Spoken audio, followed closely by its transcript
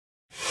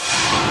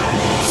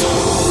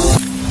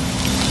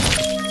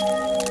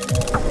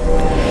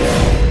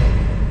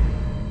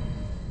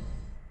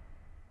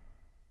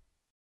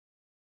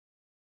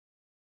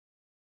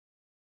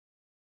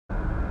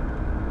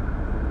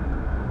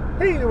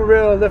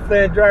real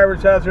Lyftland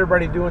drivers, how's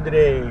everybody doing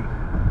today?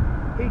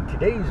 Hey,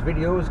 today's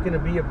video is going to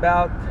be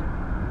about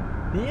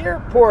the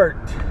airport.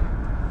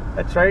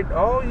 That's right,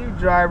 all you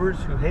drivers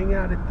who hang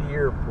out at the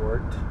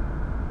airport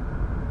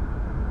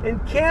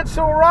and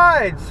cancel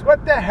rides.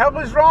 What the hell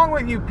is wrong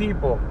with you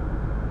people?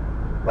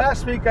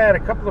 Last week I had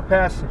a couple of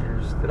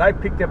passengers that I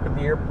picked up at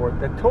the airport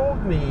that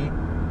told me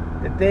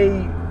that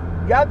they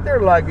got their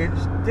luggage,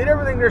 did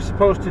everything they're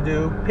supposed to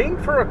do,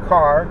 pinged for a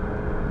car,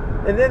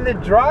 and then the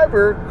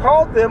driver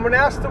called them and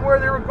asked them where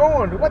they were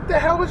going. What the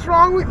hell is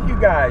wrong with you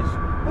guys?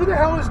 Who the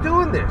hell is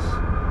doing this?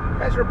 You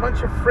guys are a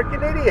bunch of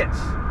freaking idiots.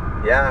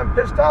 Yeah, I'm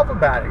pissed off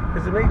about it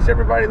because it makes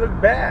everybody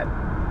look bad.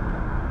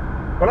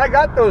 When I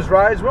got those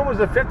rides, one was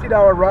a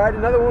 $50 ride,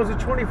 another one was a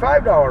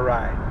 $25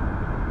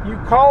 ride. You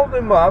called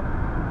them up,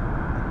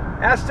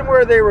 asked them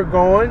where they were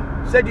going,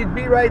 said you'd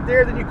be right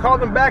there, then you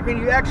called them back and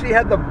you actually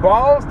had the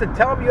balls to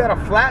tell them you had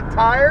a flat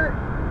tire?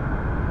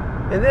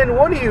 And then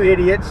one of you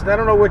idiots, and I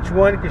don't know which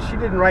one because she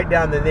didn't write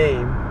down the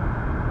name,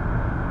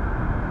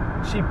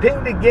 she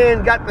pinged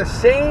again, got the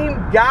same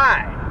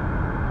guy.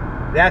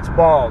 That's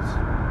balls.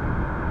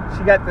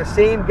 She got the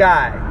same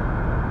guy.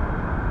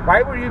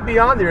 Why would you be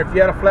on there if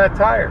you had a flat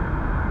tire?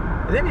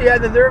 And then you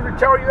had the nerve to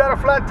tell her you had a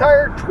flat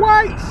tire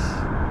twice.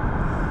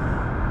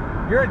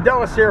 You're at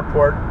Dallas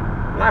Airport,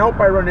 and I hope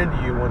I run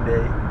into you one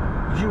day,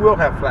 because you will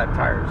have flat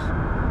tires.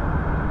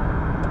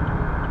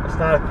 That's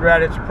not a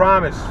threat, it's a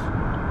promise.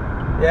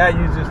 Yeah,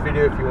 use this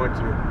video if you want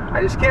to.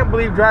 I just can't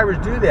believe drivers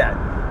do that.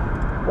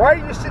 Why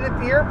are you sitting at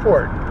the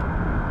airport?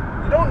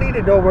 You don't need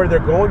to know where they're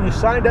going. You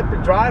signed up to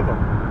drive them.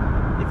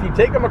 If you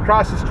take them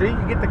across the street,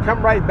 you get to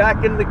come right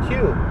back into the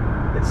queue.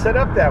 It's set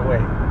up that way.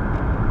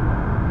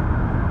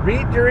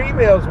 Read your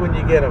emails when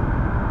you get them.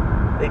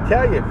 They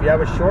tell you if you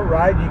have a short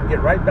ride, you can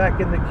get right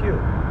back in the queue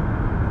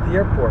at the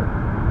airport.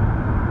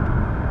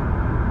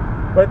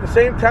 But at the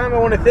same time, I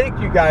want to thank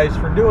you guys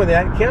for doing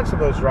that and cancel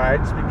those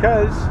rides,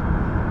 because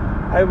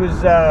I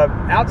was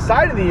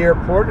outside of the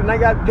airport and I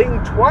got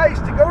pinged twice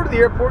to go to the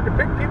airport to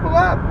pick people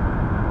up.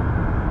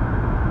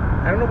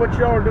 I don't know what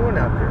y'all are doing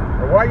out there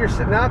or why you're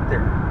sitting out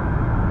there.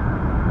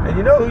 And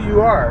you know who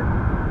you are.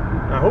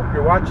 I hope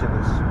you're watching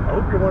this. I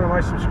hope you're one of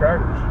my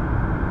subscribers.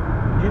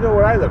 You know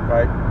what I look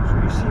like. So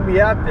when you see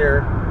me out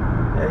there,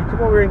 yeah, you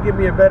come over here and give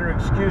me a better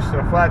excuse than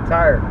a flat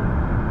tire.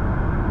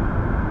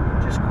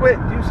 Just quit.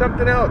 Do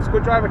something else. Go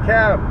drive a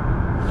cab.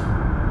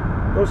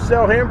 Go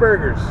sell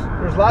hamburgers.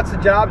 There's lots of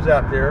jobs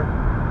out there.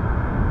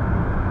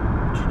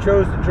 But you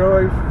chose to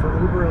drive for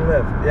Uber and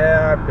Lyft.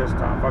 Yeah, I'm pissed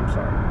off. I'm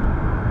sorry.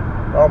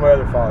 All my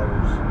other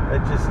followers.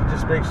 It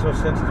just makes no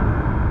sense to me.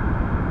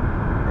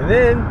 And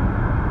then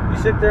you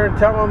sit there and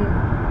tell them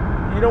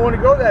you don't want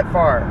to go that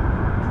far.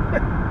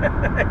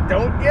 I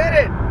don't get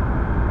it.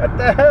 What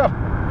the hell?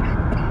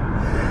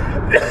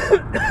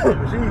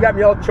 See, you got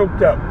me all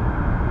choked up.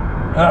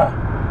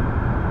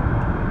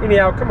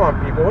 Anyhow, come on,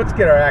 people. Let's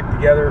get our act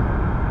together.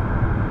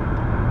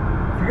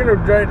 If you're going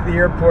to drive to the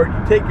airport,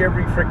 you take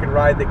every freaking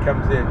ride that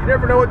comes in. You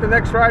never know what the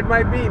next ride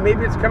might be.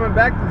 Maybe it's coming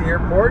back to the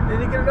airport, and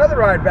then you get another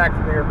ride back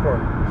from the airport.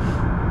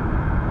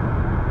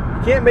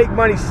 You can't make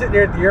money sitting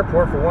there at the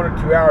airport for 1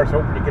 or 2 hours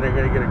hoping you're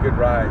going to get a good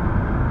ride.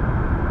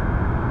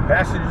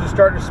 Passengers are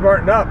starting to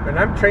smarten up, and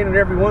I'm training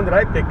everyone that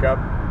I pick up.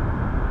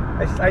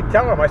 I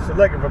tell them, I said,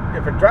 look,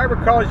 if a driver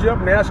calls you up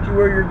and asks you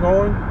where you're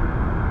going,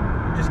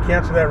 you just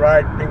cancel that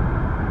ride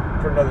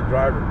for another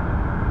driver.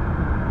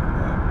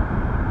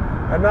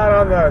 I'm not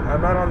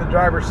on the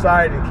driver's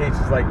side in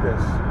cases like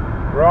this.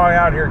 We're all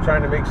out here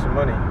trying to make some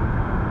money.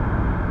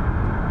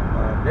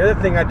 The other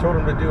thing I told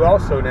them to do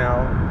also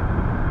now,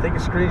 take a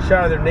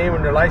screenshot of their name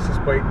and their license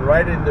plate and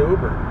write it into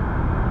Uber.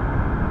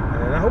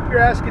 And I hope your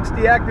ass gets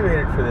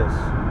deactivated for this.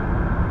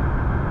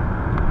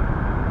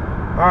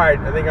 Alright,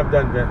 I think I'm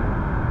done venting.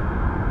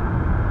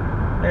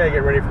 I gotta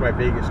get ready for my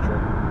Vegas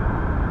trip.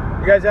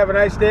 You guys have a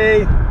nice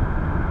day.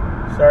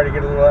 Sorry to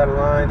get a little out of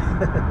line.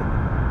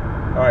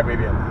 Alright,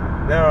 maybe I'm not.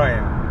 No, I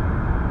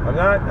am. I'm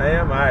not? I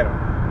am? I don't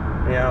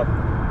know. Anyhow,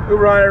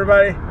 Uber on,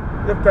 everybody.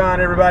 Lyft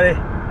on, everybody.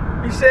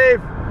 Be safe.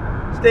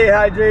 Stay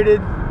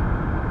hydrated.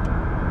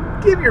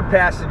 Give your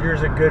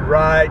passengers a good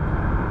ride.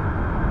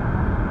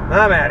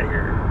 I'm out of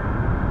here.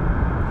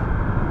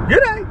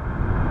 Good night.